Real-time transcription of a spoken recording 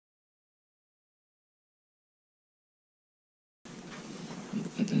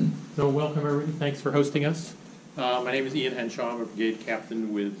So welcome everybody, thanks for hosting us. My name is Ian Henshaw, I'm a brigade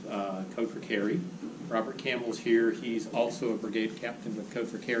captain with Code for Cary. Robert Campbell's here, he's also a brigade captain with Code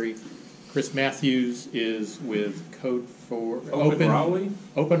for Cary. Chris Mathews is with Code for Open Raleigh?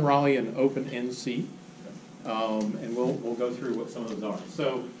 Open Raleigh and Open NC. And we'll go through what some of those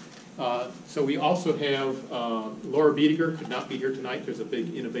are. So we also have Laura Biediger, could not be here tonight. There's a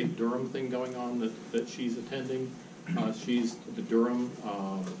big Innovate Durham thing going on that she's attending. She's the Durham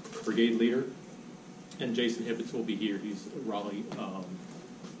brigade leader. And Jason Hibbets will be here. He's a Raleigh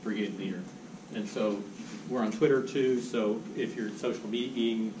brigade leader. And so we're on Twitter too, so if you're social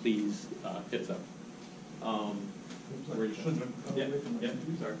media, please hit us up.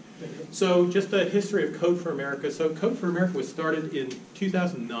 Sorry. So just a history of Code for America. So Code for America was started in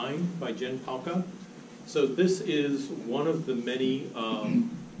 2009 by Jen Palka. So this is one of the many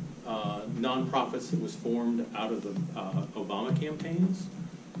nonprofits that was formed out of the Obama campaigns.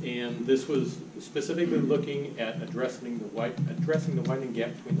 And this was specifically looking at addressing the widening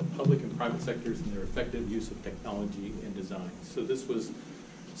gap between the public and private sectors and their effective use of technology and design. So this was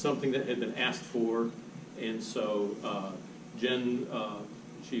something that had been asked for. And so Jen,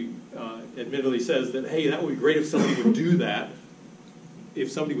 she admittedly says that, hey, that would be great if somebody would do that, if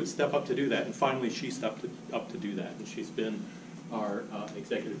somebody would step up to do that. And finally, she stepped up to do that. And she's been our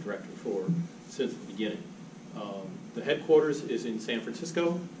executive director since the beginning. The headquarters is in San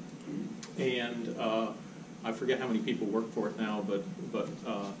Francisco, and I forget how many people work for it now, but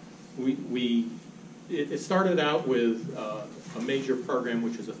it started out with a major program,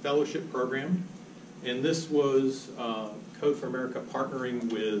 which is a fellowship program. And this was Code for America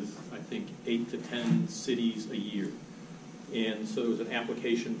partnering with, I think, 8 to 10 cities a year. And so there was an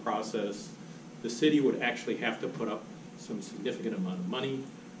application process. The city would actually have to put up some significant amount of money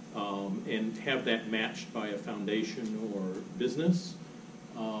and have that matched by a foundation or business.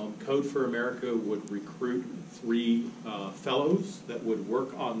 Code for America would recruit 3 fellows that would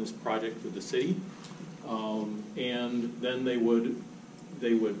work on this project with the city. And then they would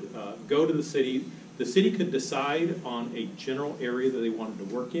go to the city. The city could decide on a general area that they wanted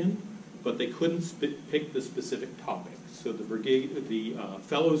to work in, but they couldn't pick the specific topic. So the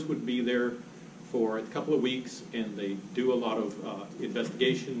fellows would be there for a couple of weeks, and they do a lot of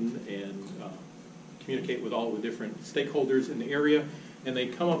investigation and communicate with all the different stakeholders in the area, and they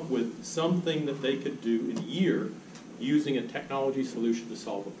come up with something that they could do in a year using a technology solution to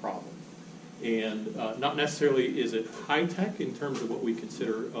solve a problem. And not necessarily is it high-tech in terms of what we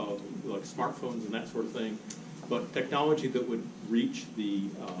consider like smartphones and that sort of thing, but technology that would reach the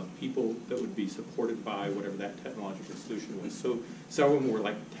people that would be supported by whatever that technological solution was. So several of them were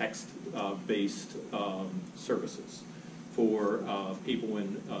like text-based services for people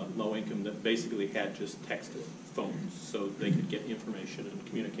in low income that basically had just text phones, so they could get information and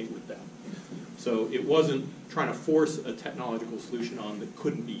communicate with that. So it wasn't trying to force a technological solution on that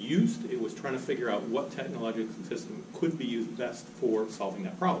couldn't be used. It was trying to figure out what technological system could be used best for solving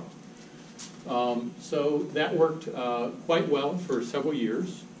that problem. So that worked quite well for several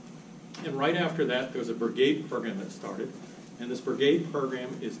years. And right after that, there was a brigade program that started. And this brigade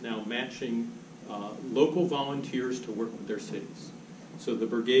program is now matching local volunteers to work with their cities. So the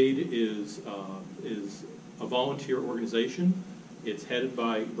brigade is a volunteer organization. It's headed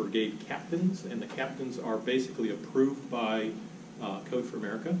by brigade captains, and the captains are basically approved by Code for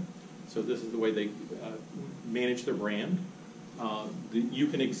America. So this is the way they manage their brand. You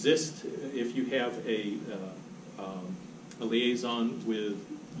can exist if you have a liaison with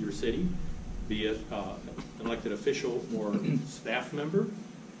your city, be it an elected official or staff member,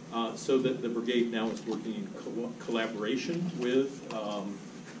 so that the brigade now is working in collaboration with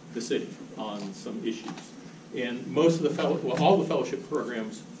the city on some issues. And most of all the fellowship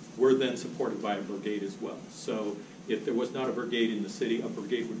programs were then supported by a brigade as well. So if there was not a brigade in the city, a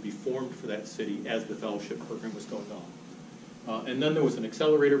brigade would be formed for that city as the fellowship program was going on. And then there was an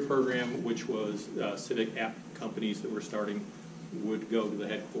accelerator program, which was civic app companies that were starting would go to the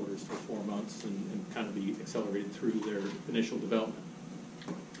headquarters for 4 months and kind of be accelerated through their initial development.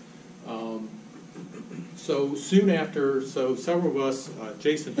 So soon after, several of us,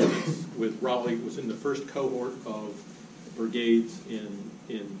 Jason Hibbets with Raleigh was in the first cohort of brigades in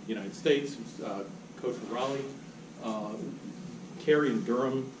the United States, Code for Raleigh. Cary and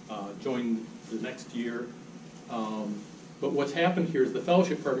Durham joined the next year. But what's happened here is the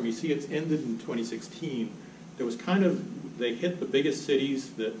fellowship program, you see it's ended in 2016. There was they hit the biggest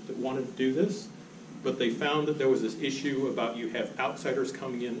cities that wanted to do this, but they found that there was this issue about you have outsiders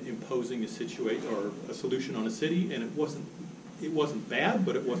coming in imposing a situation or a solution on a city, and it wasn't bad,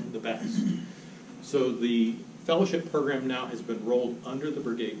 but it wasn't the best. So the fellowship program now has been rolled under the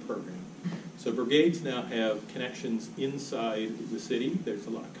Brigade program. So Brigades now have connections inside the city. There's a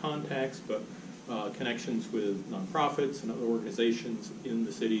lot of contacts, but connections with nonprofits and other organizations in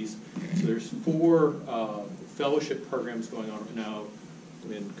the cities. So there's 4 fellowship programs going on right now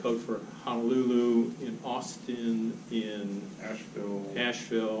in Code for Honolulu, in Austin, in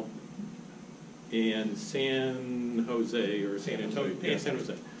Asheville, and San Jose, or San Antonio, yeah, San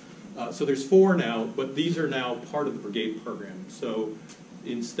Jose. So there's 4 now, but these are now part of the Brigade program. So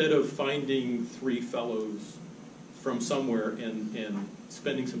instead of finding 3 fellows from somewhere and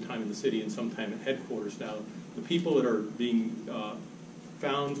spending some time in the city and some time at headquarters now, the people that are being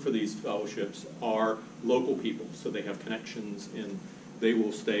found for these fellowships are local people. So they have connections and they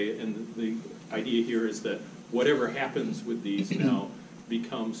will stay. And the idea here is that whatever happens with these now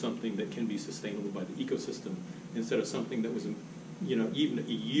becomes something that can be sustainable by the ecosystem instead of something that was, you know, even a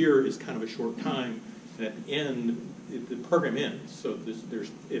year is kind of a short time. And at the end, the program ends. So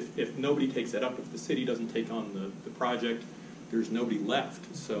if nobody takes that up, if the city doesn't take on the project, there's nobody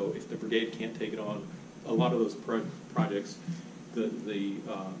left. So if the Brigade can't take it on, a lot of those projects, the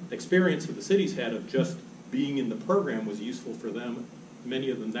experience that the cities had of just being in the program was useful for them.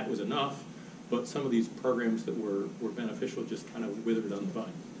 Many of them, that was enough. But some of these programs that were beneficial just kind of withered on the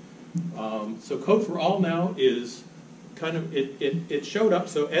vine. So Code for All now is kind of, it showed up.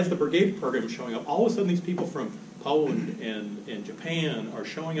 So as the Brigade program is showing up, all of a sudden these people from Poland and Japan are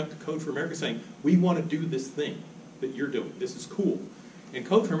showing up to Code for America saying, we want to do this thing that you're doing. This is cool. And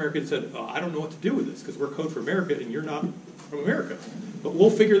Code for America said, I don't know what to do with this because we're Code for America and you're not from America. But we'll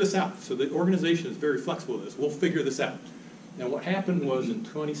figure this out. So the organization is very flexible with this. We'll figure this out. And what happened was in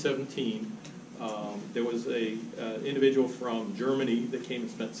 2017, there was a individual from Germany that came and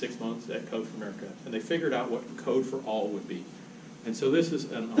spent 6 months at Code for America. And they figured out what Code for All would be. And so this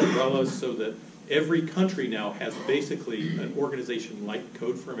is an umbrella so that every country now has basically an organization like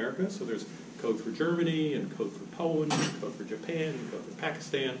Code for America. So there's Code for Germany, and Code for Poland, and Code for Japan, and Code for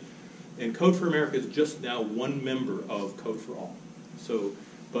Pakistan. And Code for America is just now one member of Code for All. So,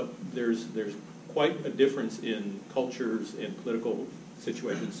 but there's quite a difference in cultures and political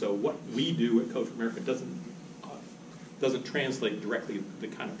situations. So what we do at Code for America doesn't translate directly the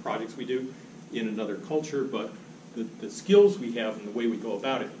kind of projects we do in another culture, but the skills we have and the way we go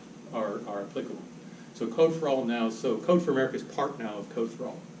about it are applicable. So Code for All now, so Code for America is part now of Code for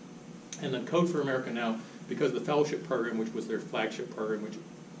All. And then Code for America now, because the fellowship program, which was their flagship program, which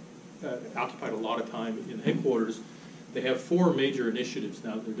occupied a lot of time in the headquarters, they have 4 major initiatives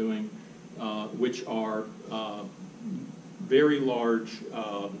now that they're doing, which are very large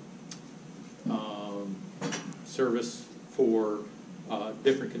service for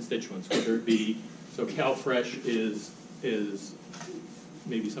different constituents, whether it be, so CalFresh is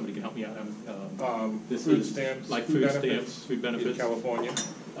maybe somebody can help me out. This food is stamps, like food benefits in California.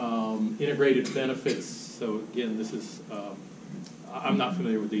 Integrated benefits. So again, this is I'm not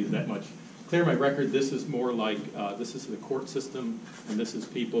familiar with these that much. Clear my record. This is more like this is the court system, and this is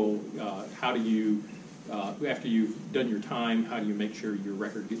people. How do you after you've done your time, how do you make sure your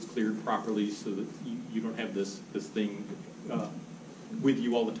record gets cleared properly so that you don't have this thing with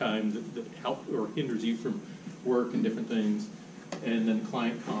you all the time that helps or hinders you from work and different things. And then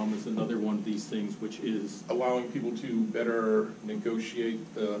client comm is another one of these things, which is allowing people to better negotiate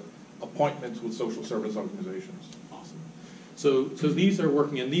the appointments with social service organizations. Awesome. So these are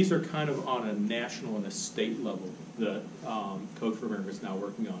working, and these are kind of on a national and a state level that Code for America is now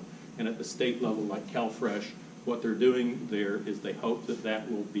working on. And at the state level, like CalFresh, what they're doing there is they hope that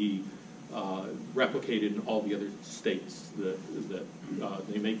that will be replicated in all the other states that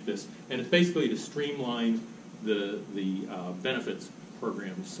they make this. And it's basically to streamline the benefits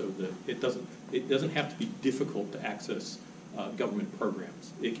programs so that it doesn't have to be difficult to access government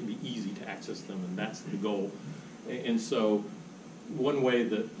programs. It can be easy to access them, and that's the goal. And so one way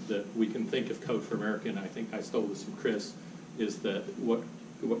that we can think of Code for America, and I think I stole this from Chris, is that what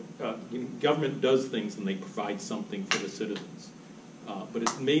government does things and they provide something for the citizens, but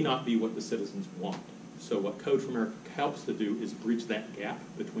it may not be what the citizens want. So what Code for America helps to do is bridge that gap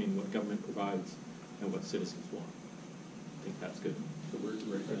between what government provides and what citizens want. I think that's good. So we're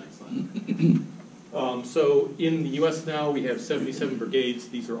ready for the next slide. So in the U.S. now, we have 77 brigades.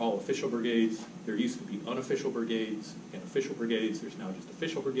 These are all official brigades. There used to be unofficial brigades and official brigades. There's now just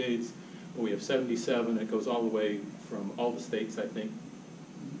official brigades. But we have 77. It goes all the way from all the states, I think.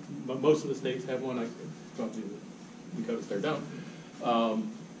 But most of the states have one. I don't do the codes there don't.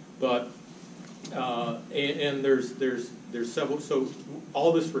 And there's several. So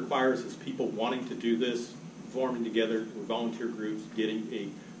all this requires is people wanting to do this, forming together with volunteer groups, getting a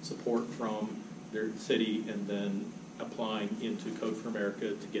support from their city and then applying into Code for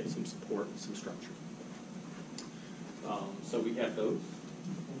America to get some support and some structure. So we have those.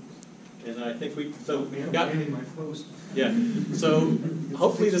 And I think we got my post. Yeah. So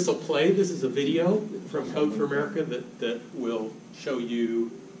hopefully this will play. This is a video from Code for America that will show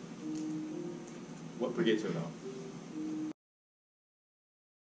you what brigades are about.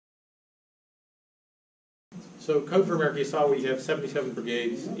 So Code for America, you saw we have 77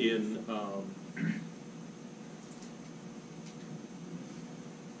 brigades in,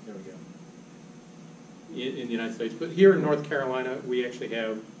 there we go, in the United States. But here in North Carolina, we actually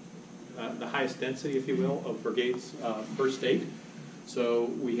have the highest density, if you will, of brigades per state. So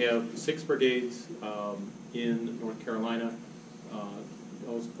we have 6 brigades in North Carolina,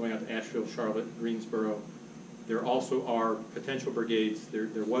 those going out to Asheville, Charlotte, Greensboro. There also are potential brigades. There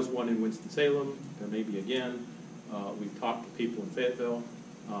was one in Winston-Salem. There may be again. We've talked to people in Fayetteville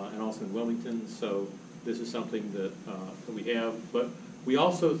and also in Wilmington. So this is something that we have. But we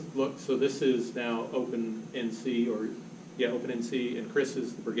also look. So this is now Open NC, Open NC, and Chris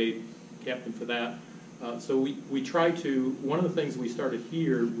is the brigade captain for that. So we try to. One of the things we started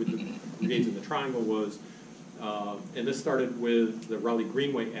here with the brigades in the Triangle was, and this started with the Raleigh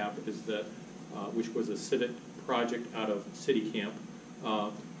Greenway app, is that which was a civic project out of City Camp,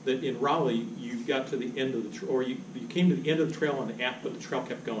 that in Raleigh you got to the end of the or you came to the end of the trail on the app, but the trail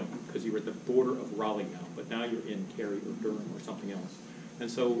kept going because you were at the border of Raleigh now, but now you're in Cary or Durham or something else. And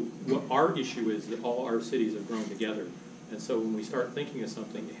so what our issue is that all our cities have grown together, and so when we start thinking of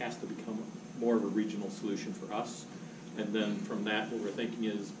something, it has to become more of a regional solution for us. And then from that, what we're thinking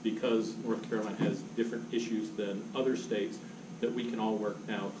is, because North Carolina has different issues than other states, that we can all work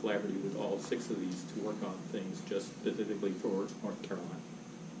now collaboratively with all 6 of these to work on things just specifically for North Carolina.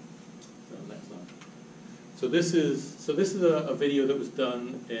 So that's not. So this is a video that was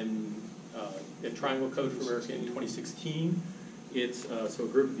done in at Triangle Code for America in 2016. It's so a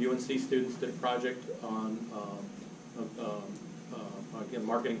group of UNC students did a project on again,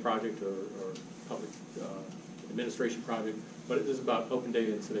 marketing project or public administration project, but it is about open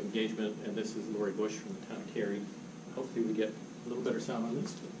data and civic engagement. And this is Lori Bush from the town of Cary. Hopefully we get a little better sound on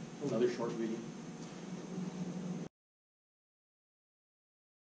this too. Another short video.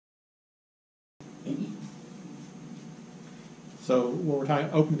 So when we're talking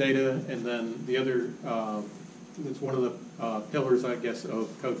open data, and then the other, it's one of the pillars, I guess, of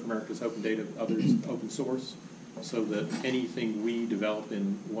Code for America is open data, others open source, so that anything we develop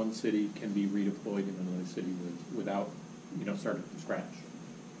in one city can be redeployed in another city without, starting from scratch.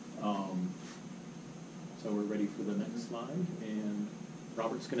 So we're ready for the next slide, and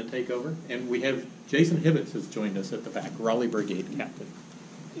Robert's going to take over. And we have Jason Hibbets has joined us at the back, Raleigh Brigade captain.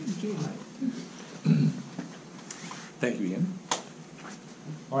 Thank you, Ian.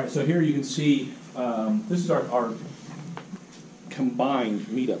 All right, so here you can see, this is our combined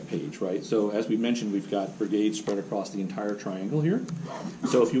meetup page, right? So as we mentioned, we've got brigades spread across the entire triangle here.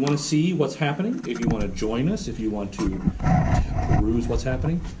 So if you want to see what's happening, if you want to join us, if you want to peruse what's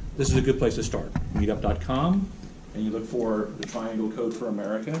happening, this is a good place to start. Meetup.com, and you look for the Triangle Code for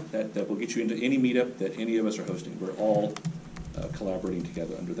America. That will get you into any meetup that any of us are hosting. We're all collaborating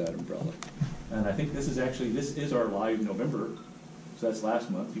together under that umbrella. And I think this is our live November, so that's last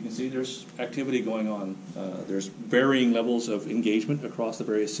month. You can see there's activity going on. There's varying levels of engagement across the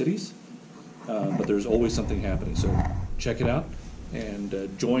various cities, but there's always something happening. So check it out and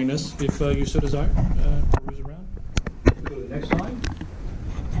join us if you so desire. Peruse around. Let's go to the next slide.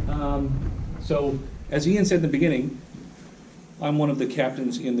 So as Ian said in the beginning, I'm one of the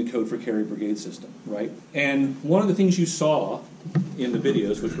captains in the Code for Cary Brigade system, right? And one of the things you saw in the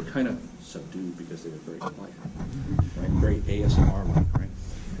videos, which were kind of subdued because they were very quiet, right? Very ASMR-like, right?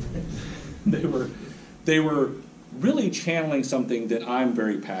 They were really channeling something that I'm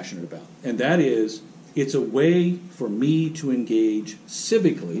very passionate about, and that is, it's a way for me to engage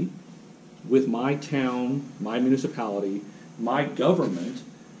civically with my town, my municipality, my government,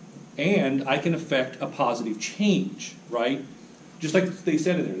 and I can affect a positive change, right? Just like they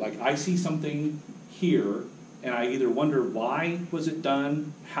said in there, like I see something here, and I either wonder why was it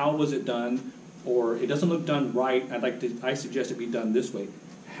done, how was it done, or it doesn't look done right, I suggest it be done this way.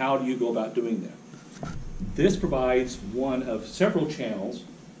 How do you go about doing that? This provides one of several channels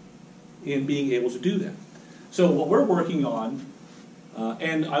in being able to do that. So what we're working on,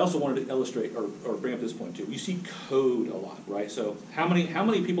 and I also wanted to illustrate or bring up this point too. You see code a lot, right? So how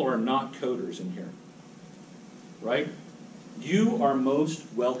many people are not coders in here, right? You are most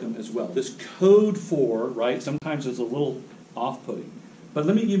welcome as well. This code for, right, sometimes is a little off-putting. But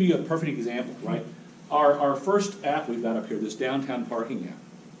let me give you a perfect example, right? Our first app we've got up here, this downtown parking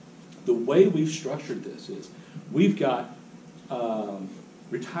The way we've structured this is we've got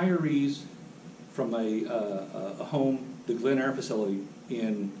retirees from a home, the Glen Air facility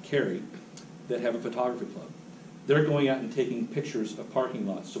in Cary, that have a photography club. They're going out and taking pictures of parking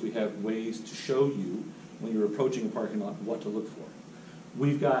lots, so we have ways to show you when you're approaching a parking lot what to look for.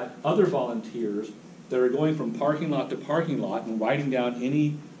 We've got other volunteers that are going from parking lot to parking lot and writing down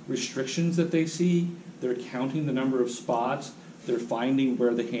any restrictions that they see. They're counting the number of spots. They're finding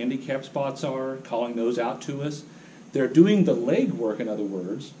where the handicap spots are, calling those out to us. They're doing the legwork, in other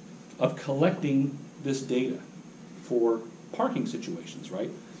words, of collecting this data for parking situations,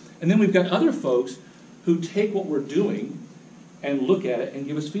 right? And then we've got other folks who take what we're doing and look at it and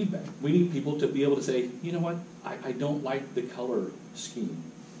give us feedback. We need people to be able to say, you know what, I don't like the color scheme,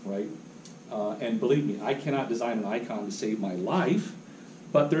 right? And believe me, I cannot design an icon to save my life,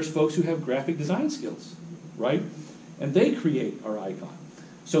 but there's folks who have graphic design skills, right? And they create our icon.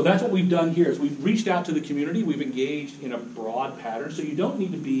 So that's what we've done here is we've reached out to the community, we've engaged in a broad pattern, so you don't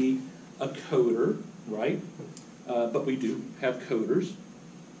need to be a coder, right? But we do have coders.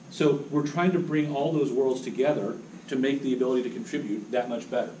 So we're trying to bring all those worlds together to make the ability to contribute that much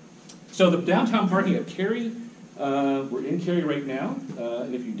better. So the downtown parking at Cary, we're in Cary right now,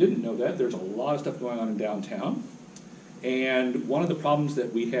 and if you didn't know that, there's a lot of stuff going on in downtown. And one of the problems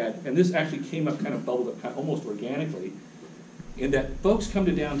that we had, and this actually came up, kind of bubbled up kind of almost organically, in that folks come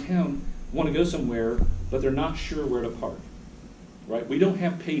to downtown, want to go somewhere, but they're not sure where to park, right? We don't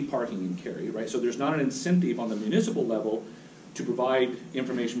have paid parking in Cary, right? So there's not an incentive on the municipal level to provide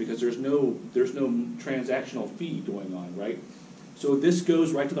information because there's no transactional fee going on, right? So this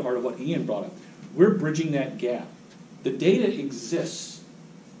goes right to the heart of what Ian brought up. We're bridging that gap. The data exists,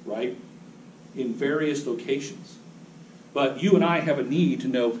 right, in various locations. But you and I have a need to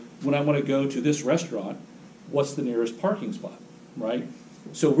know when I want to go to this restaurant, what's the nearest parking spot, right?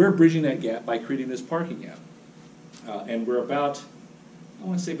 So we're bridging that gap by creating this parking app. And we're about, I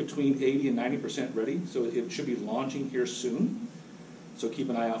want to say between 80 and 90% ready, so it should be launching here soon. So keep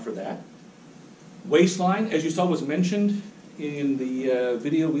an eye out for that. Waistline, as you saw, was mentioned in the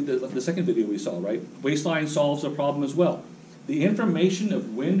video, the second video we saw, right? Waistline solves a problem as well. The information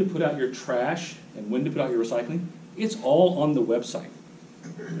of when to put out your trash and when to put out your recycling, it's all on the website,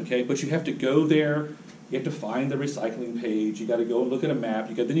 okay? But you have to go there, you have to find the recycling page, you got to go and look at a map,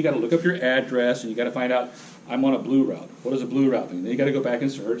 then you got to look up your address, and you got to find out, I'm on a blue route. What does a blue route mean? Then you got to go back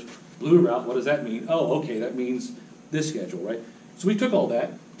and search. Blue route, what does that mean? Oh, okay, that means this schedule, right? So we took all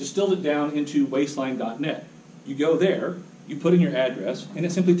that, distilled it down into waistline.net. You go there, you put in your address, and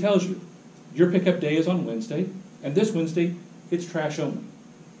it simply tells you, your pickup day is on Wednesday, and this Wednesday, it's trash only,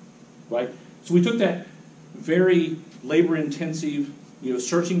 right? So we took that very labor-intensive,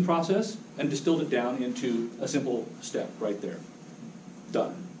 searching process and distilled it down into a simple step right there.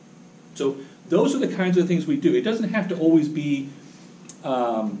 Done. So those are the kinds of things we do. It doesn't have to always be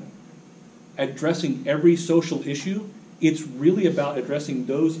addressing every social issue. It's really about addressing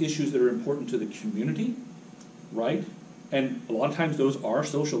those issues that are important to the community, right? And a lot of times those are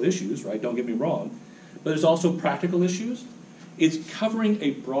social issues, right? Don't get me wrong. But there's also practical issues. It's covering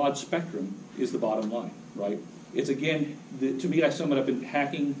a broad spectrum is the bottom line, right? It's, again, to me, I sum it up in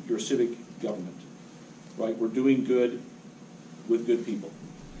hacking your civic government, right? We're doing good with good people.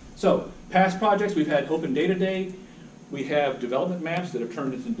 So, past projects, we've had Open Data Day. We have development maps that have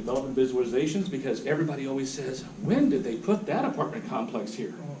turned into development visualizations because everybody always says, when did they put that apartment complex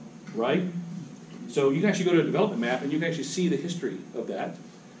here, right? So you can actually go to a development map and you can actually see the history of that.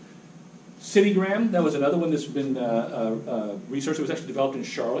 Citygram, that was another one that's been researched. It was actually developed in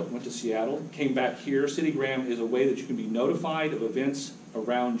Charlotte, went to Seattle, came back here. Citygram is a way that you can be notified of events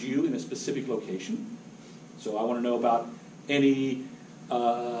around you in a specific location. So I want to know about any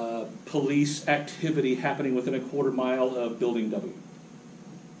police activity happening within a quarter mile of Building W,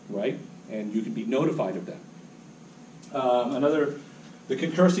 right? And you can be notified of that. The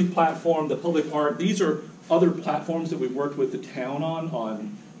Concursive platform, the Public Art, these are other platforms that we've worked with the town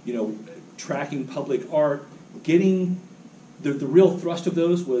on tracking public art. Getting the real thrust of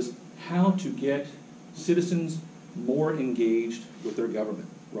those was how to get citizens more engaged with their government,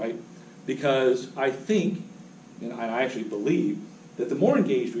 right? Because I think, and I actually believe, that the more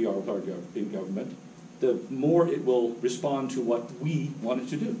engaged we are with our government, the more it will respond to what we want it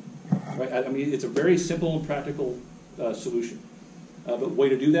to do, right? I mean, it's a very simple and practical solution. But the way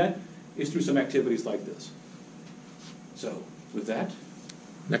to do that is through some activities like this. So, with that,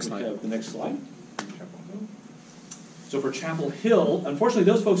 next slide. Have the next slide. So for Chapel Hill,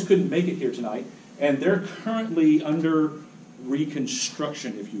 unfortunately those folks couldn't make it here tonight, and they're currently under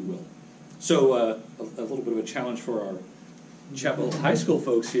reconstruction, if you will. So a little bit of a challenge for our Chapel High School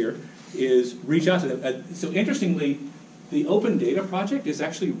folks here is reach out to them. So interestingly, the Open Data Project is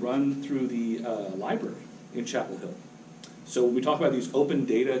actually run through the library in Chapel Hill. So when we talk about these open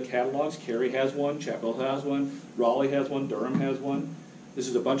data catalogs, Cary has one, Chapel Hill has one, Raleigh has one, Durham has one. This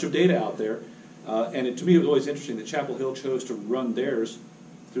is a bunch of data out there. And to me, it was always interesting that Chapel Hill chose to run theirs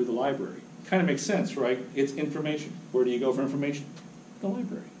through the library. Kind of makes sense, right? It's information. Where do you go for information? The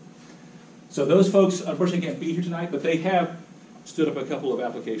library. So those folks, unfortunately, can't be here tonight, but they have stood up a couple of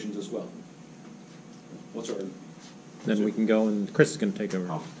applications as well. What's our... Then we can go, and Chris is going to take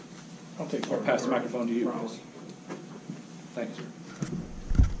over. I'll take or pass the microphone to you, Chris. Thank you,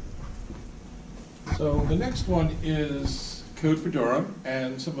 sir. So the next one is Code for Durham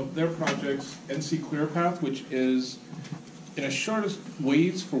and some of their projects, NC ClearPath, which is in a shortest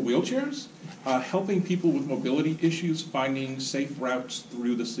ways for wheelchairs, helping people with mobility issues finding safe routes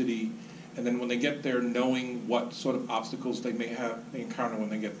through the city, and then when they get there, knowing what sort of obstacles they may encounter when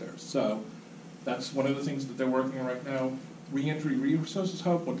they get there. So that's one of the things that they're working on right now. Reentry Resources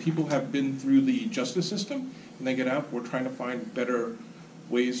Hub, when people have been through the justice system and they get out, we're trying to find better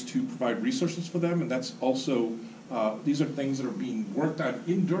ways to provide resources for them, and that's also, these are things that are being worked on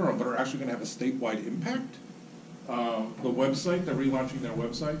in Durham but are actually going to have a statewide impact. The website, they're relaunching their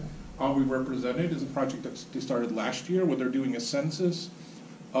website. Are We Represented is a project that they started last year where they're doing a census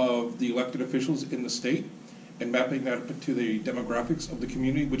of the elected officials in the state and mapping that to the demographics of the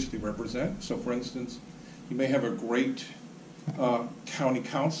community which they represent. So for instance, you may have a great county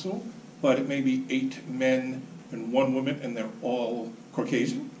council, but it may be 8 men and 1 woman and they're all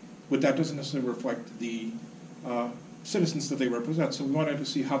Caucasian, but that doesn't necessarily reflect the citizens that they represent. So we wanted to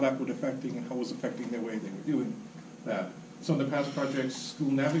see how that would affecting and how it was affecting the way they were doing that. Some of the past projects,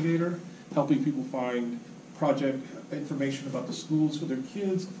 School Navigator, helping people find project information about the schools for their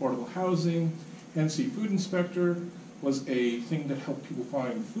kids, affordable housing. NC Food Inspector was a thing that helped people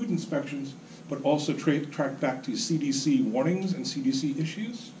find food inspections, but also track back to CDC warnings and CDC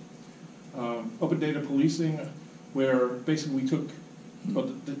issues. Open Data Policing, where basically we took,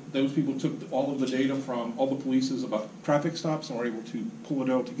 those people took all of the data from all the polices about traffic stops and were able to pull it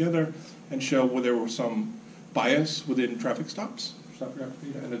all together and show where there was some bias within traffic stops,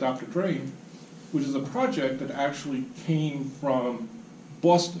 and Adopt a Drain, which is a project that actually came from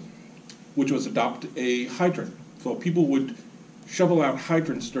Boston, which was Adopt a Hydrant. So people would shovel out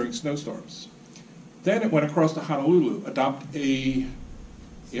hydrants during snowstorms. Then it went across to Honolulu, Adopt a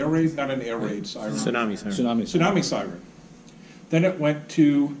air raid, not an air raid siren. Tsunami siren. Tsunami siren. Then it went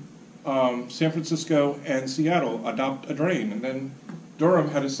to San Francisco and Seattle, Adopt a Drain. And then Durham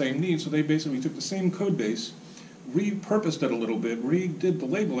had the same need, so they basically took the same code base, repurposed it a little bit, redid the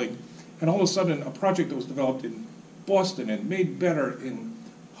labeling, and all of a sudden a project that was developed in Boston and made better in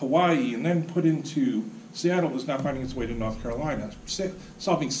Hawaii and then put into Seattle is now finding its way to North Carolina,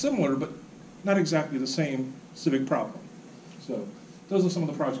 solving similar but not exactly the same civic problem. So those are some of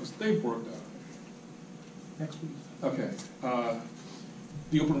the projects they've worked on. Next, please. Okay.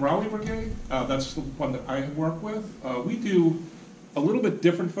 The Open Raleigh Brigade, that's the one that I work with. We do a little bit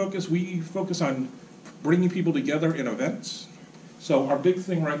different focus. We focus on bringing people together in events. So our big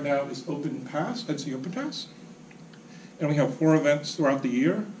thing right now is Open Pass, NC Open Pass. And we have 4 events throughout the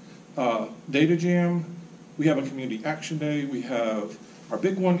year. Data Jam, we have a Community Action Day, we have, our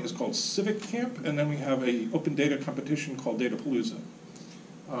big one is called Civic Camp, and then we have a open data competition called Datapalooza.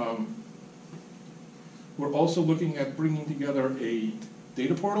 We're also looking at bringing together a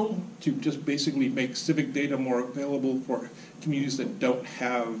data portal to just basically make civic data more available for communities that don't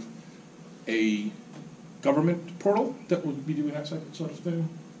have a government portal that would be doing that sort of thing.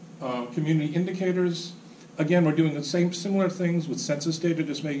 Community indicators, again, we're doing the same similar things with census data,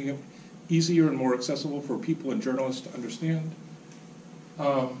 just making it easier and more accessible for people and journalists to understand.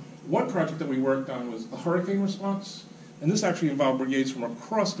 One project that we worked on was a hurricane response, and this actually involved brigades from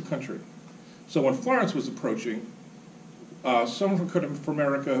across the country. So when Florence was approaching, someone from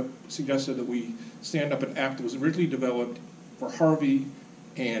America suggested that we stand up an app that was originally developed for Harvey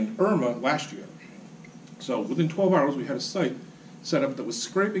and Irma last year. So within 12 hours, we had a site set up that was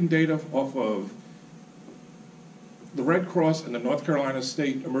scraping data off of the Red Cross and the North Carolina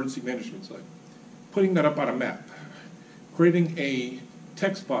State Emergency Management Site, putting that up on a map, creating a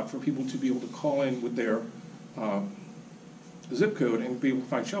text bot for people to be able to call in with their zip code and be able to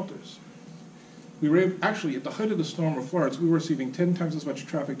find shelters. We were actually, at the height of the storm of Florence, we were receiving 10 times as much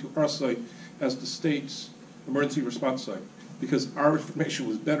traffic to our site as the state's emergency response site, because our information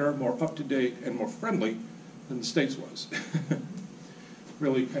was better, more up-to-date, and more friendly than the state's was.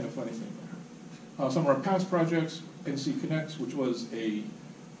 Really kind of funny thing there. Some of our past projects, NC Connects, which was a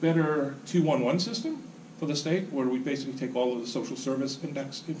better 211 system for the state, where we basically take all of the social service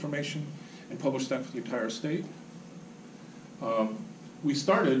index information and publish that for the entire state. We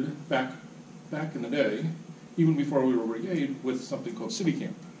started back in the day, even before we were Brigade, with something called City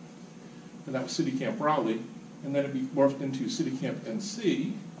Camp. And that was City Camp Raleigh, and then it morphed into City Camp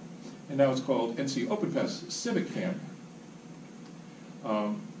NC, and now it's called NC Open Fest Civic Camp.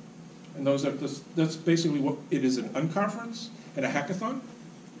 And that's basically what it is, an unconference and a hackathon.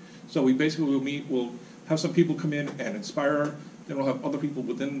 So we basically will meet, we'll have some people come in and inspire, then we'll have other people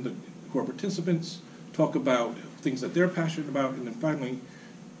within the core participants talk about things that they're passionate about, and then finally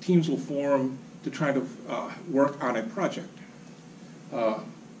teams will form to try to work on a project.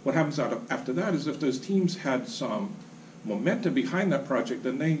 What happens after that is if those teams had some momentum behind that project,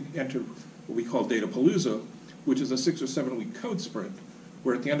 then they enter what we call Data Palooza, which is a 6 or 7 week code sprint,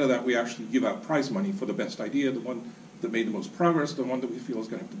 where at the end of that we actually give out prize money for the best idea, the one that made the most progress, the one that we feel is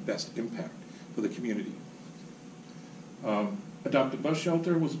going to have the best impact for the community. Adopt a Bus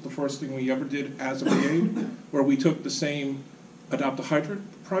Shelter was the first thing we ever did as a brigade, where we took the same Adopt a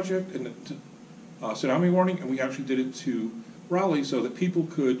Hydrant project and the tsunami warning, and we actually did it to Raleigh so that people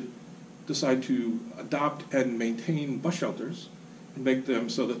could decide to adopt and maintain bus shelters and make them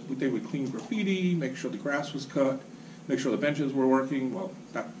so that they would clean graffiti, make sure the grass was cut, make sure the benches were working, well,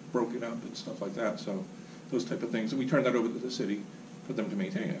 not broken up and stuff like that, so those type of things. And we turned that over to the city for them to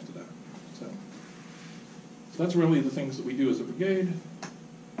maintain after that. So that's really the things that we do as a brigade.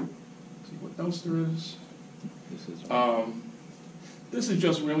 Let's see what else there is. This is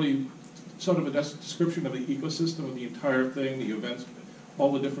just really sort of a description of the ecosystem of the entire thing, the events,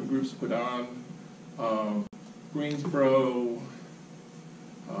 all the different groups put on. Greensboro,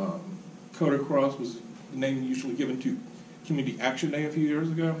 Coda Cross was the name usually given to Community Action Day a few years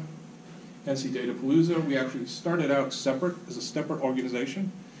ago. NC Data Palooza, we actually started out separate as a separate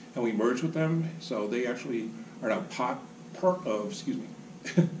organization, and we merged with them, so they actually are now part of,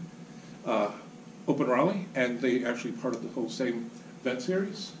 Open Raleigh, and they actually part of the whole same event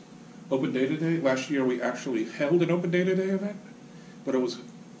series. Open Data Day, last year we actually held an Open Data Day event, but it was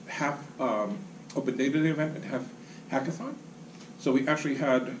half Open Data Day event and half hackathon. So we actually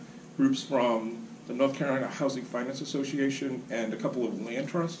had groups from the North Carolina Housing Finance Association and a couple of land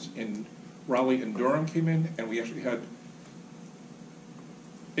trusts in Raleigh and Durham came in, and we actually had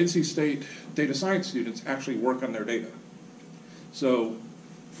NC State data science students actually work on their data. So,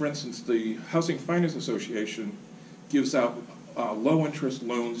 for instance, the Housing Finance Association gives out low interest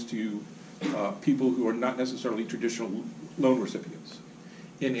loans to people who are not necessarily traditional loan recipients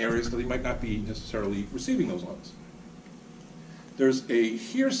in areas that they might not be necessarily receiving those loans. There's a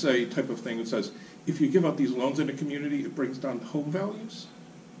hearsay type of thing that says, if you give out these loans in a community, it brings down home values.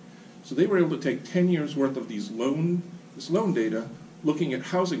 So they were able to take 10 years worth of this loan data, looking at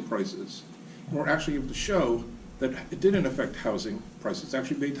housing prices, and were actually able to show that it didn't affect housing prices. It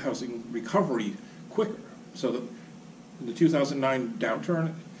actually made housing recovery quicker. So that in the 2009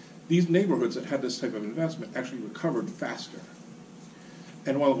 downturn, these neighborhoods that had this type of investment actually recovered faster.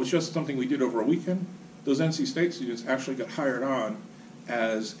 And while it was just something we did over a weekend, those NC State students actually got hired on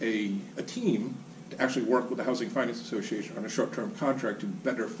as a team to actually work with the Housing Finance Association on a short-term contract to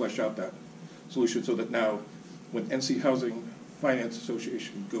better flesh out that solution, so that now when NC Housing Finance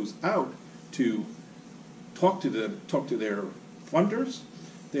Association goes out to talk to their funders,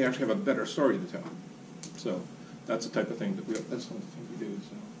 they actually have a better story to tell. So that's the type of thing that's one of the things we do.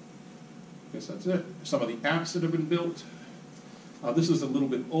 So I guess that's it. Some of the apps that have been built. This is a little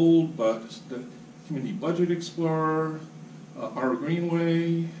bit old, but the Community Budget Explorer, Our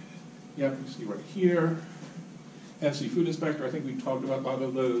Greenway, you can see right here. NC Food Inspector, I think we talked about a lot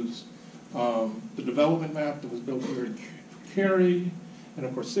of those. The development map that was built here in Cary, and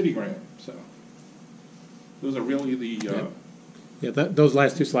of course CityGram. So those are really the... those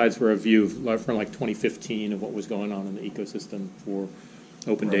last two slides were a view from like 2015 of what was going on in the ecosystem for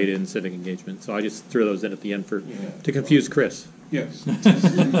open data and civic engagement. So I just threw those in at the end to confuse Chris. Yes. Not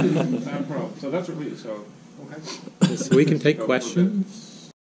a problem. So that's what it is. So, okay. So we can take questions.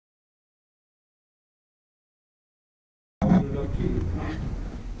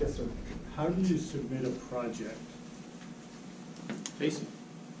 Yes, sir. How do you submit a project? Jason,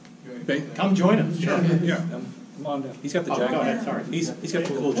 Come join us. Sure. Yeah. Come on down. He's got the Oh, jacket. go ahead, sorry. He's got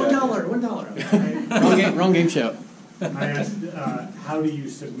the cool jacket. $1. Wrong game show. I asked, how do you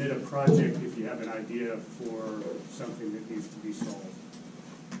submit a project if you have an idea for something that needs to be solved?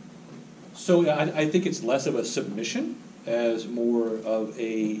 So I think it's less of a submission as more of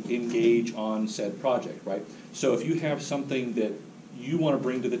a engage on said project, right? So if you have something that you want to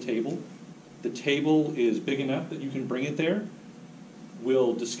bring to the table is big enough that you can bring it there,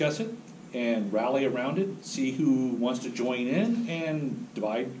 we'll discuss it, and rally around it, see who wants to join in, and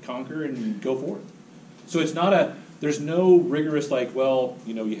divide, conquer, and go forth. So it's not a, there's no rigorous like, well,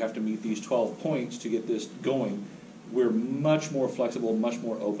 you know, you have to meet these 12 points to get this going. We're much more flexible, much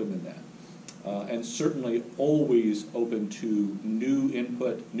more open than that. And certainly always open to new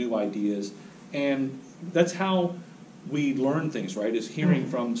input, new ideas. And that's how we learn things, right, is hearing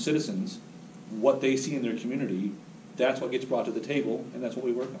from citizens what they see in their community. That's what gets brought to the table, and that's what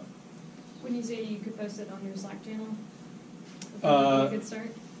we work on. When you say you could post it on your Slack channel, would that be a good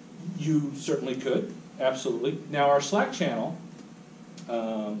start? You certainly could, absolutely. Now our Slack channel,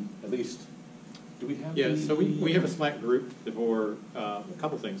 at least, do we have? Yeah, so we have a Slack group for a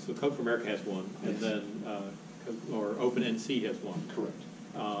couple things. So Code for America has one, and then or OpenNC has one.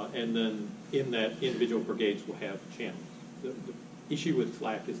 Correct. And then in that, individual brigades will have channels. The issue with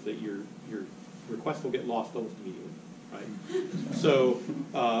Slack is that your request will get lost almost immediately. Right. So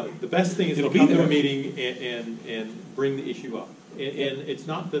the best thing is to come to a meeting and bring the issue up. And it's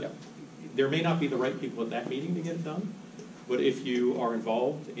not that there may not be the right people at that meeting to get it done, but if you are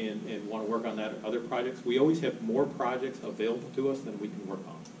involved and want to work on that or other projects, we always have more projects available to us than we can work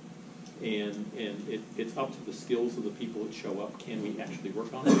on. And it's up to the skills of the people that show up. Can we actually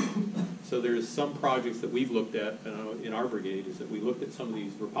work on it? So there's some projects that we've looked at in our brigade is that we looked at some of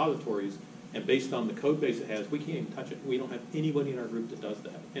these repositories, and based on the code base it has, we can't even touch it. We don't have anybody in our group that does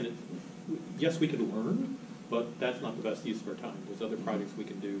that. And yes, we could learn, but that's not the best use of our time. There's other projects we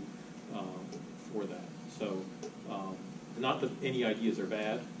can do for that. So not that any ideas are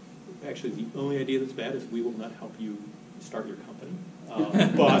bad. Actually, the only idea that's bad is we will not help you start your company.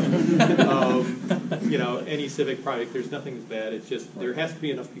 But you know, any civic project, there's nothing that's bad. It's just there has to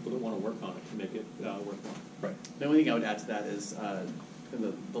be enough people that want to work on it to make it worthwhile. Right. The only thing I would add to that is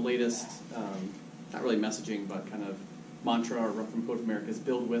the latest, not really messaging, but kind of mantra from Code of America is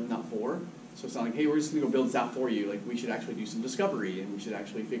build with, not for. So it's not like, hey, we're just going to go build this out for you. Like, we should actually do some discovery, and we should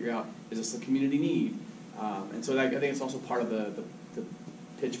actually figure out, is this a community need? And so I think it's also part of the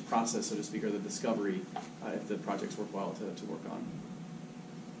pitch process, so to speak, or the discovery, if the project's worthwhile to work on.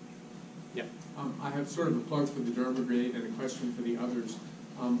 Yeah. I have sort of a plug for the Durham Brigade and a question for the others.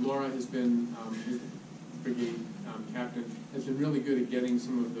 Laura has been, who's the brigade captain, has been really good at getting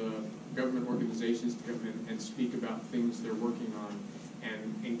some of the government organizations to come in and speak about things they're working on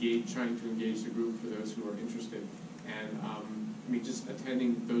and trying to engage the group for those who are interested. And I mean, just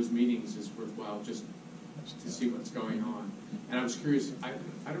attending those meetings is worthwhile just to see what's going on. And I was curious,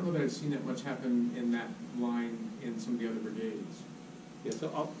 I don't know that I've seen that much happen in that line in some of the other brigades.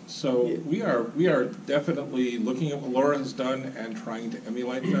 Yeah, So we are definitely looking at what Laura has done and trying to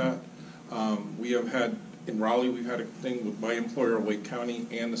emulate that. We have had, in Raleigh, we've had a thing with my employer, Wake County,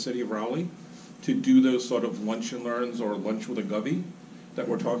 and the city of Raleigh to do those sort of lunch and learns or lunch with a govy that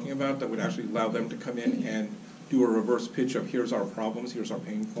we're talking about that would actually allow them to come in and do a reverse pitch of here's our problems, here's our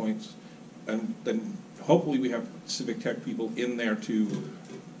pain points, and then hopefully we have civic tech people in there to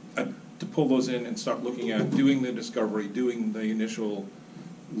pull those in and start looking at doing the discovery, doing the initial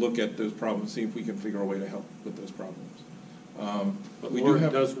look at those problems, see if we can figure a way to help with those problems. But we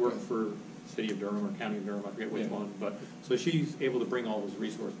does work for City of Durham or County of Durham, I forget which one, but so she's able to bring all those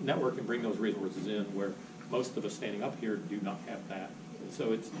resources, network and bring those resources in where most of us standing up here do not have that.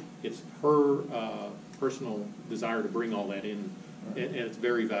 So it's her personal desire to bring all that in, and it's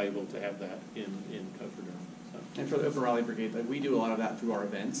very valuable to have that in Code for Durham. And for the Open Raleigh Brigade, like, we do a lot of that through our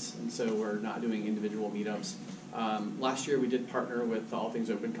events, and so we're not doing individual meetups. Last year we did partner with the All Things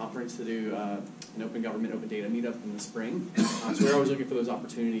Open Conference to do an open government, open data meetup in the spring. So we're always looking for those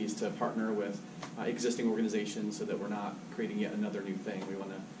opportunities to partner with existing organizations so that we're not creating yet another new thing. We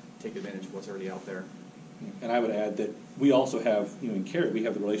want to take advantage of what's already out there. And I would add that we also have, you know, in Cary, we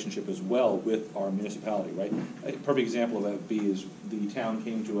have the relationship as well with our municipality, right? A perfect example of that would be is the town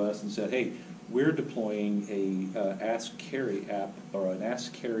came to us and said, hey, we're deploying a Ask Cary app or an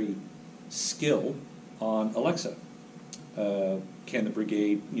Ask Cary skill on Alexa. Can the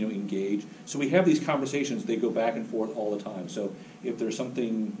brigade, you know, engage? So we have these conversations. They go back and forth all the time. So if there's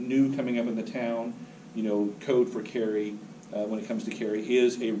something new coming up in the town, you know, Code for Cary, when it comes to Cary,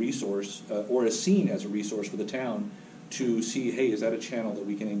 is a resource or is seen as a resource for the town to see, hey, is that a channel that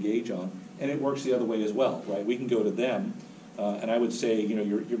we can engage on? And it works the other way as well, right? We can go to them, and I would say, you know,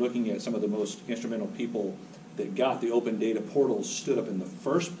 you're looking at some of the most instrumental people that got the open data portals stood up in the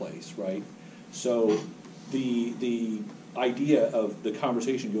first place, right? So the idea of the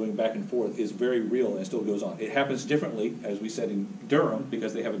conversation going back and forth is very real and still goes on. It happens differently, as we said, in Durham,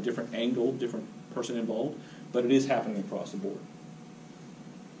 because they have a different angle, different person involved, but it is happening across the board.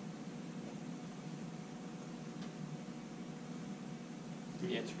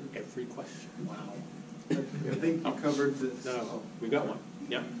 answered every question. Wow. I think you covered the. No, we got one.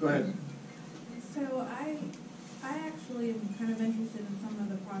 Yeah. Go ahead. So I actually am kind of interested in some of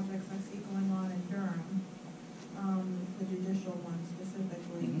the projects I see going on in Durham, the judicial ones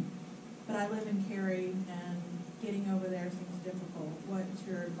specifically. Mm-hmm. But I live in Cary, and getting over there seems difficult. What's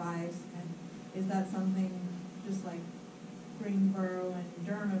your advice? And is that something just like Greensboro and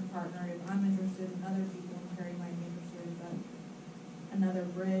Durham have partnered? If I'm interested, and other people in Cary might be interested, but another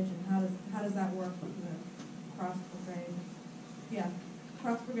bridge, and how does that work with the cross brigade? Yeah,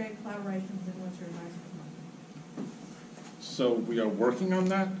 cross brigade collaborations, and what's your advice for them? So we are working on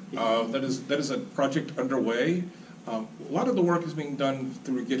that. That is a project underway. A lot of the work is being done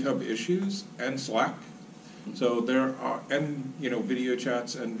through GitHub issues and Slack. So there are, and video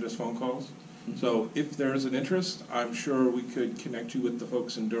chats and just phone calls. So if there's an interest, I'm sure we could connect you with the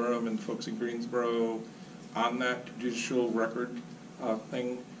folks in Durham and the folks in Greensboro on that judicial record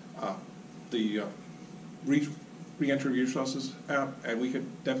thing. The Reentry Resources app, and we could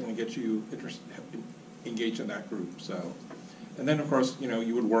definitely get you engaged in that group. So, and then of course,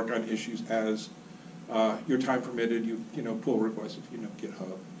 you would work on issues as your time permitted. You pull requests if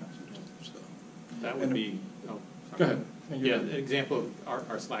GitHub. So That would be. Oh, sorry. Go ahead. Yeah, an example of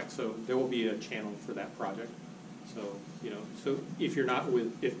our Slack. So there will be a channel for that project. So so if you're not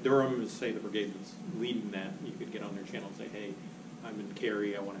if Durham is, say, the brigade is leading that, you could get on their channel and say, hey, I'm in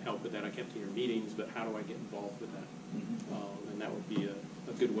Cary, I want to help with that. I can't do your meetings, but how do I get involved with that? And that would be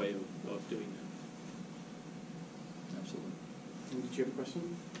a good way of doing that. Absolutely. Did you have a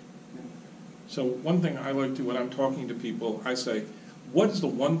question? So one thing I like to, when I'm talking to people, I say, what is the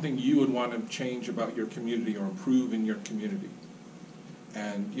one thing you would want to change about your community or improve in your community?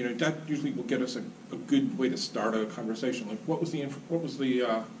 And that usually will get us a good way to start a conversation. Like, what was the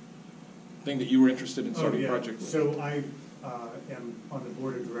thing that you were interested in starting a project with? So I am on the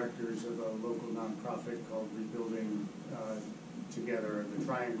board of directors of a local nonprofit called Rebuilding Together, the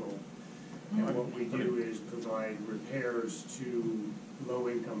Triangle. And what we do is provide repairs to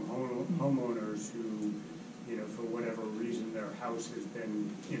low-income homeowners who, for whatever reason, their house has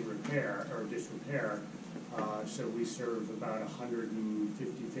been in repair or disrepair. So we serve about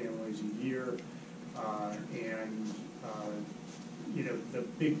 150 families a year. The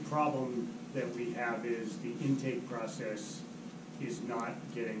big problem that we have is the intake process is not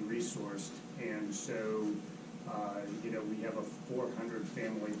getting resourced. And so, we have a 400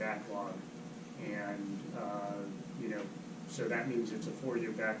 family backlog. And, so that means it's a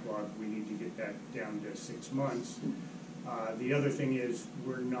 4-year backlog. We need to get that down to 6 months. The other thing is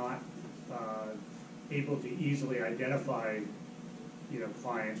we're not able to easily identify,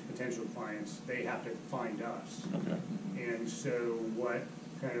 clients, potential clients. They have to find us. Okay. And so what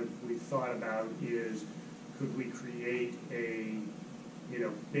kind of we thought about is, could we create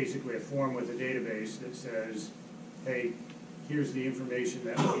basically a form with a database that says, hey, here's the information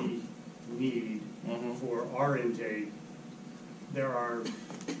that we need for our intake. There are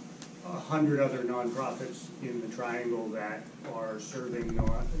 100 other nonprofits in the Triangle that are serving,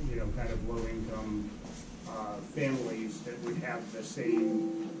 kind of low-income families that would have the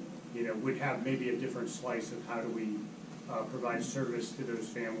same, would have maybe a different slice of how do we provide service to those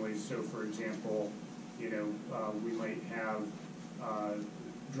families. So, for example, we might have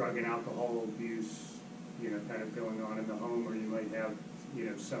drug and alcohol abuse, kind of going on in the home, or you might have,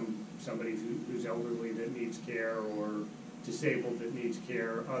 somebody who's elderly that needs care, or disabled that needs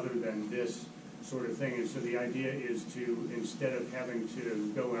care, other than this sort of thing. And so the idea is to, instead of having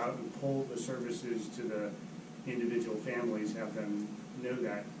to go out and pull the services to the individual families, have them know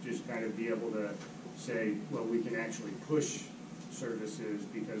that, just kind of be able to say, well, we can actually push services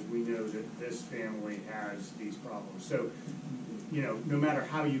because we know that this family has these problems. So, no matter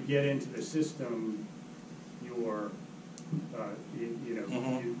how you get into the system, you're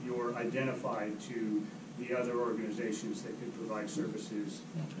identified to the other organizations that could provide services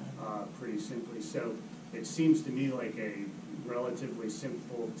pretty simply. So it seems to me like a relatively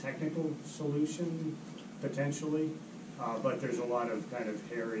simple technical solution, potentially, but there's a lot of kind of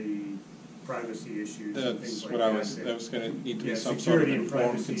hairy privacy issues and things like that. That was going to need to be some sort of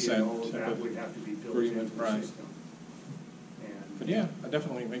informed consent and all of that would have to be built agreement, into the right? system. But yeah,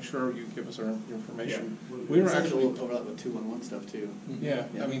 definitely make sure you give us our information. Yeah, We were It's actually, overlap with 211 stuff too. yeah,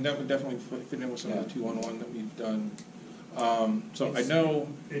 I mean, that would definitely fit in with some of the 211 that we've done. So I know.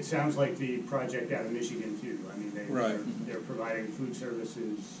 It sounds like the project out of Michigan too. I mean, they're providing food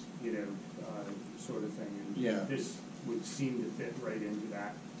services, sort of thing. And Yeah. this would seem to fit right into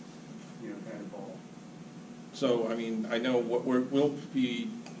that, kind of ball. So, I mean, I know what we'll be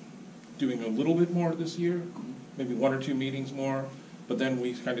doing a little bit more this year, maybe 1 or 2 meetings more, but then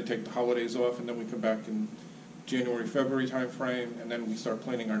we kind of take the holidays off, and then we come back in January, February timeframe, and then we start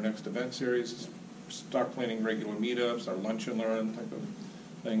planning our next event series, start planning regular meetups, our lunch and learn type of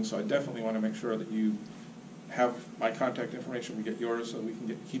thing. So I definitely want to make sure that you have my contact information, we get yours, so we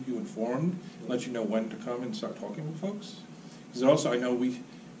can keep you informed, let you know when to come and start talking with folks. Because also I know we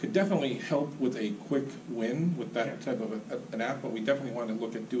could definitely help with a quick win with that type of an app, but we definitely want to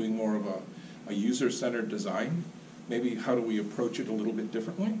look at doing more of a user-centered design. Maybe how do we approach it a little bit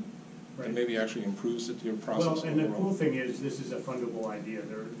differently? Right. And maybe actually improves your process Well, and the overall. cool thing is, this is a fundable idea.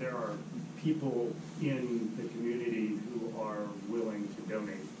 There are people in the community who are willing to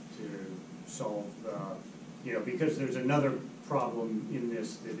donate to solve the, because there's another problem in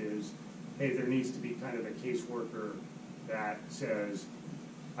this that is, hey, there needs to be kind of a caseworker that says,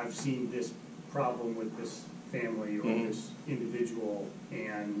 I've seen this problem with this family or this individual,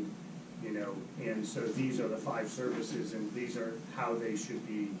 and and so these are the 5 services, and these are how they should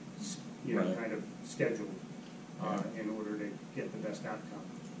be, Right. kind of scheduled in order to get the best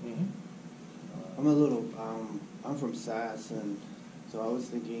outcome. I'm a little, I'm from SAS, and so I was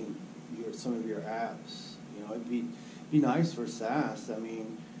thinking some of your apps, it'd be nice for SAS. I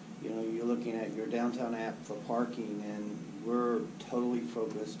mean, you're looking at your downtown app for parking, and we're totally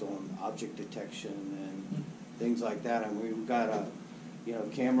focused on object detection and things like that. And we've got a,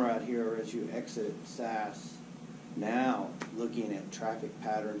 camera out here as you exit SAS now, looking at traffic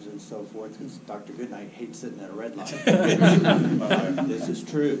patterns and so forth, because Dr. Goodnight hates sitting at a red light. This is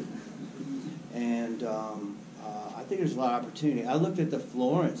true. And I think there's a lot of opportunity. I looked at the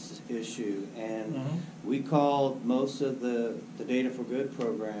Florence issue, and we called most of the Data for Good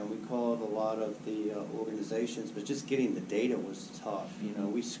program. We called a lot of the organizations, but just getting the data was tough.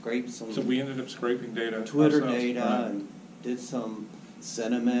 We scraped some. So we ended up scraping data. Twitter ourselves, data, right. and did some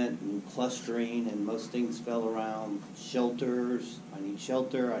sentiment and clustering, and most things fell around shelters. I need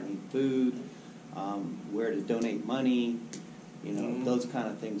shelter. I need food. Where to donate money. Those kind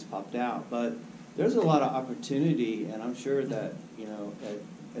of things popped out, but. There's a lot of opportunity, and I'm sure that,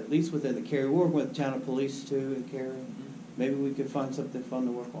 at least within the Cary, we're working with the town of police too in Cary. Maybe we could find something fun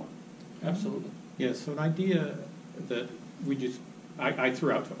to work on. Absolutely. Yes, so an idea that I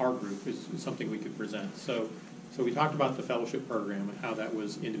threw out to our group is something we could present. So we talked about the fellowship program and how that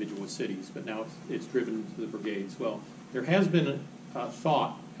was individual cities, but now it's driven to the brigades. Well, there has been a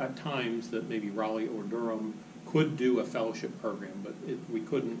thought at times that maybe Raleigh or Durham could do a fellowship program, but we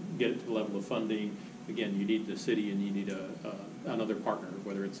couldn't get it to the level of funding. Again, you need the city and you need another partner,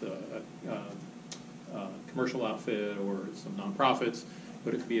 whether it's a commercial outfit or some nonprofits,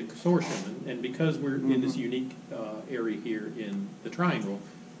 but it could be a consortium. And because we're in this unique area here in the Triangle,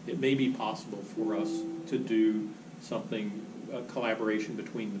 it may be possible for us to do something, a collaboration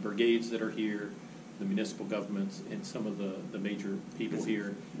between the brigades that are here, the municipal governments, and some of the major people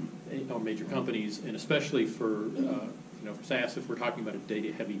here, or major companies, and especially for for SAS, if we're talking about a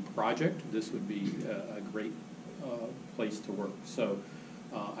data-heavy project, this would be a great place to work. So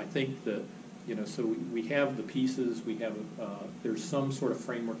I think that so we have the pieces, we have there's some sort of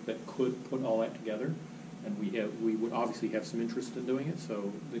framework that could put all that together, and we would obviously have some interest in doing it.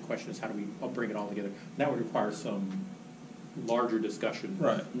 So the question is, how do we bring it all together? That would require some larger discussion,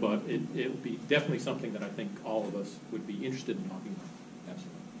 right? But it would be definitely something that I think all of us would be interested in talking about.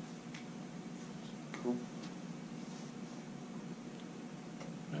 Absolutely. Cool.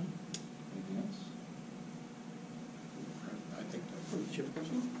 Okay. Anything else? I think Do you have a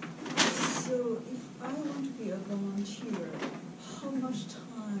question? So if I want to be a volunteer, how much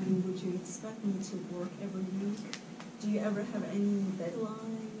time would you expect me to work every week? Do you ever have any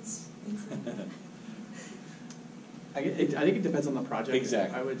deadlines, things like that? I think it depends on the project.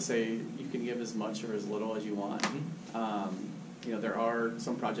 Exactly. I would say you can give as much or as little as you want. There are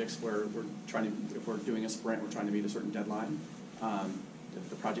some projects where if we're doing a sprint, we're trying to meet a certain deadline. If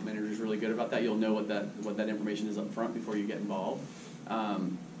the project manager is really good about that, you'll know what that information is up front before you get involved.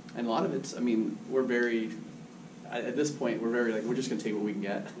 And a lot of it's, we're very, at this point, we're just going to take what we can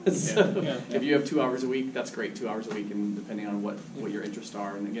get. So if you have 2 hours a week, that's great, 2 hours a week, and depending on what your interests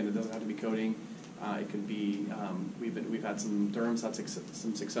are. And again, it doesn't have to be coding. It could be, we've had Durham's had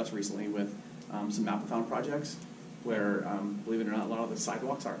some success recently with some map-a-thon projects where, believe it or not, a lot of the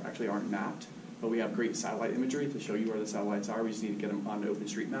sidewalks aren't mapped, but we have great satellite imagery to show you where the satellites are. We just need to get them onto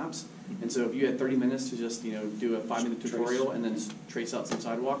OpenStreetMaps. And so if you had 30 minutes to just do a 5-minute tutorial and then trace out some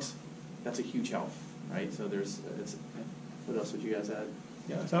sidewalks, that's a huge help, right? So what else would you guys add?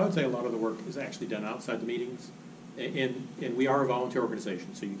 Yeah, so I would say a lot of the work is actually done outside the meetings. And we are a volunteer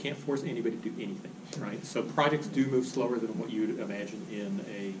organization, so you can't force anybody to do anything, right? So projects do move slower than what you would imagine in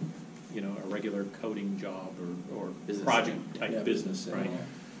a a regular coding job or Business. project type business, right?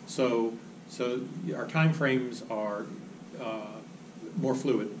 So our timeframes are more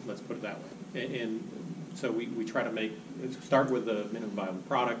fluid, let's put it that way. And so we try to start with a minimum viable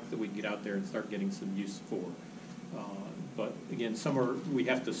product that we can get out there and start getting some use for. But again, we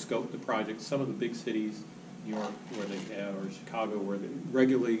have to scope the project. Some of the big cities, New York, where they have, or Chicago, where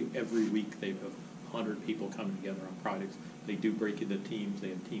regularly every week they have 100 people coming together on projects. They do break into teams. They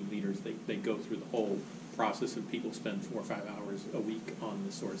have team leaders. They go through the whole process, and people spend 4 or 5 hours a week on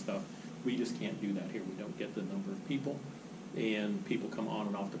this sort of stuff. We just can't do that here. We don't get the number of people, and people come on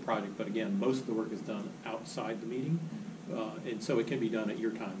and off the project. But again, most of the work is done outside the meeting, and so it can be done at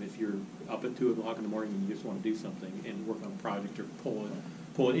your time. If you're up at 2 o'clock in the morning and you just want to do something and work on a project or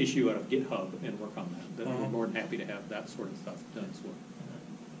pull an issue out of GitHub and work on that, then we're more than happy to have that sort of stuff done as well.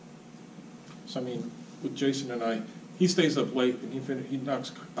 So I mean, with Jason and I, he stays up late and he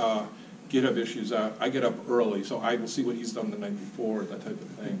knocks GitHub issues out. I get up early, so I will see what he's done the night before, that type of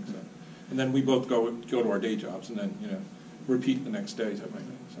thing. So. And then we both go to our day jobs and then repeat the next day type of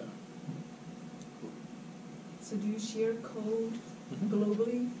thing. So do you share code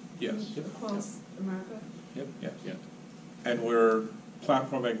globally? Yes. Across America? Yep. Yeah. And we're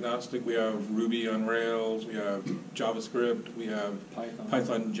platform agnostic. We have Ruby on Rails. We have JavaScript. We have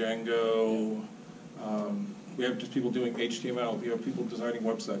Python Django. We have just people doing HTML. We have people designing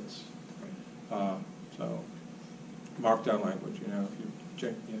websites. So Markdown language.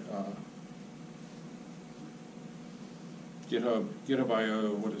 GitHub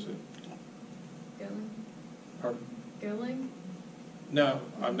IO. What is it? Golang? Pardon? Golang? No,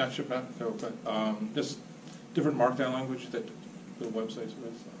 I'm not sure about Go, but just different Markdown language that build websites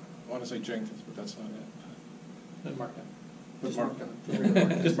with. I want to say Jenkins, but that's not it. And Markdown. Just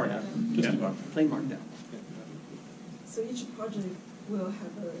Markdown. Just Markdown. Just Markdown. Plain Markdown. So each project will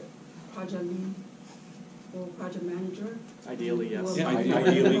have a project lead or project manager? Ideally, yes. Yeah,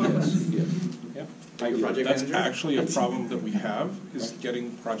 ideally, yes. Yeah. Project That's manager? actually a problem that we have, is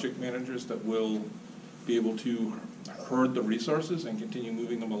getting project managers that will be able to herd the resources and continue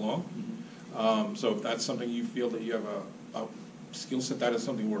moving them along. So if that's something you feel that you have a skill set, that is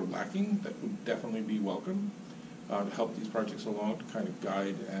something we're lacking, that would definitely be welcome to help these projects along, to kind of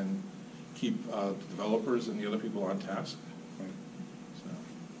guide and keep the developers and the other people on task.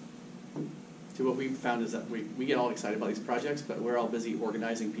 So what we've found is that we get all excited about these projects, but we're all busy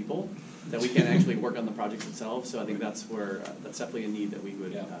organizing people that we can actually work on the projects themselves. So I think that's where that's definitely a need that we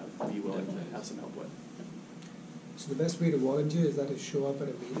would be willing to have some help with. So the best way to volunteer is that to show up at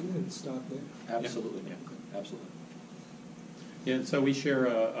a meeting and start there? Absolutely, yeah. Absolutely. Yeah, so we share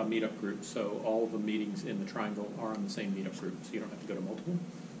a meetup group, so all of the meetings in the Triangle are on the same meetup group, so you don't have to go to multiple.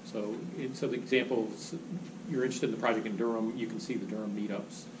 So the examples, you're interested in the project in Durham, you can see the Durham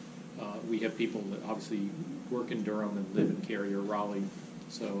meetups. We have people that obviously work in Durham and live in Cary or Raleigh,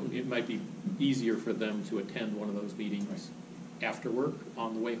 so it might be easier for them to attend one of those meetings after work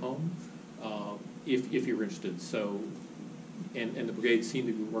on the way home, if you're interested. So, and the Brigade seem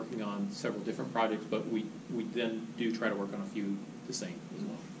to be working on several different projects, but we then do try to work on a few the same as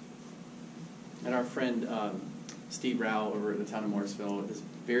well. And our friend Steve Rao over at the town of Morrisville is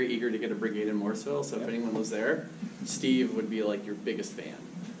very eager to get a Brigade in Morrisville, so if anyone lives there, Steve would be like your biggest fan.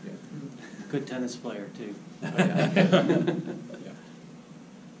 Good tennis player, too. Oh, yeah.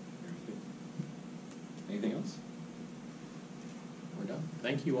 Anything else? We're done.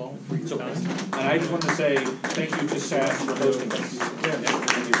 Thank you all for your time. And I just want to say thank you to SAS for hosting us. Yeah.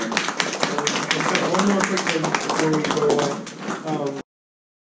 One more quick thing before we go on.